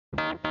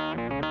Hi,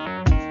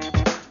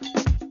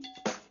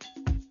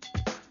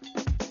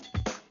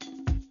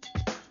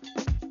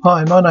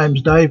 my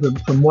name's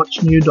David from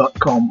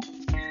WatchNew.com.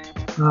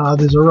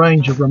 There's a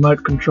range of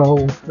remote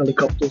control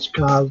helicopters,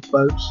 cars,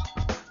 boats.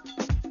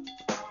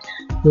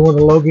 You want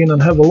to log in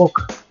and have a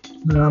look.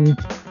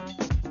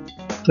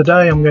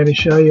 Today I'm going to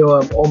show you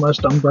an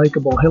almost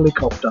unbreakable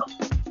helicopter.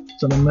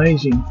 It's an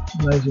amazing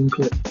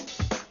clip.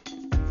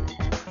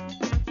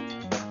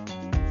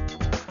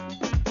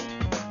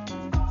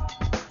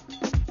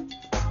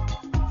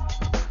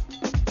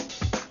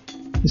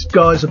 This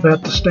guy's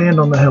about to stand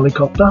on the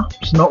helicopter.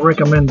 It's not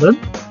recommended,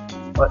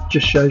 but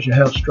just shows you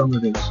how strong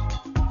it is.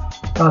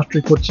 After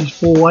he puts his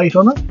full weight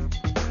on it,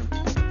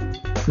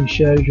 he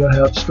shows you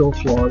how it still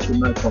flies with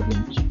no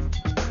problems.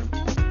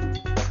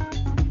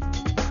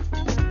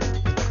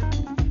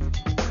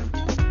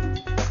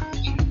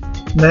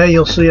 Now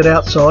you'll see it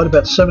outside,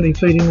 about 70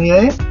 feet in the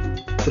air.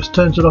 Just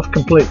turns it off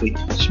completely.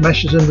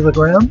 Smashes into the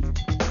ground.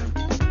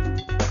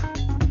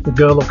 The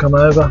girl will come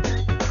over.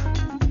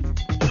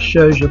 Just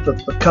shows you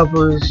that the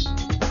cover is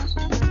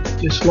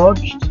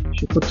dislodged.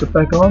 She puts it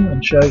back on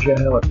and shows you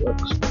how it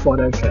works quite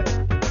okay.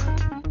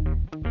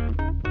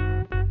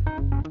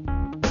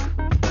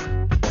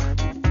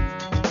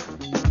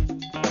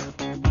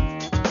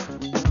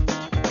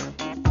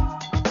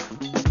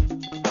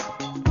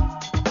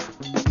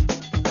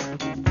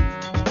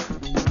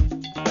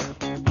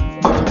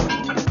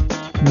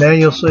 Now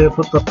you'll see her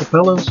put the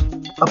propellers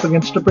up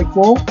against a brick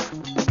wall.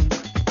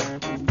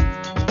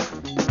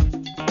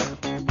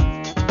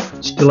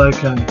 Still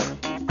okay.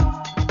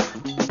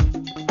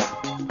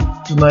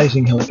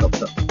 Amazing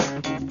helicopter.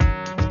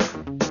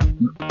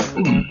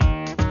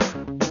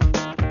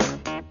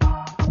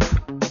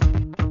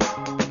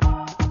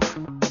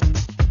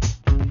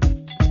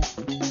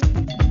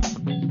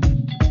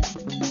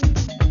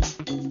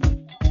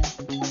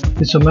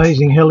 This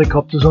amazing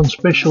helicopter's on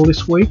special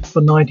this week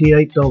for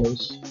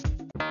 $98.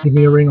 Give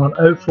me a ring on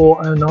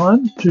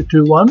 0409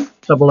 221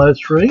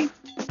 003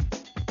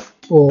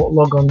 or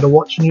log on to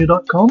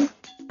watchnew.com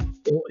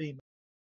or email.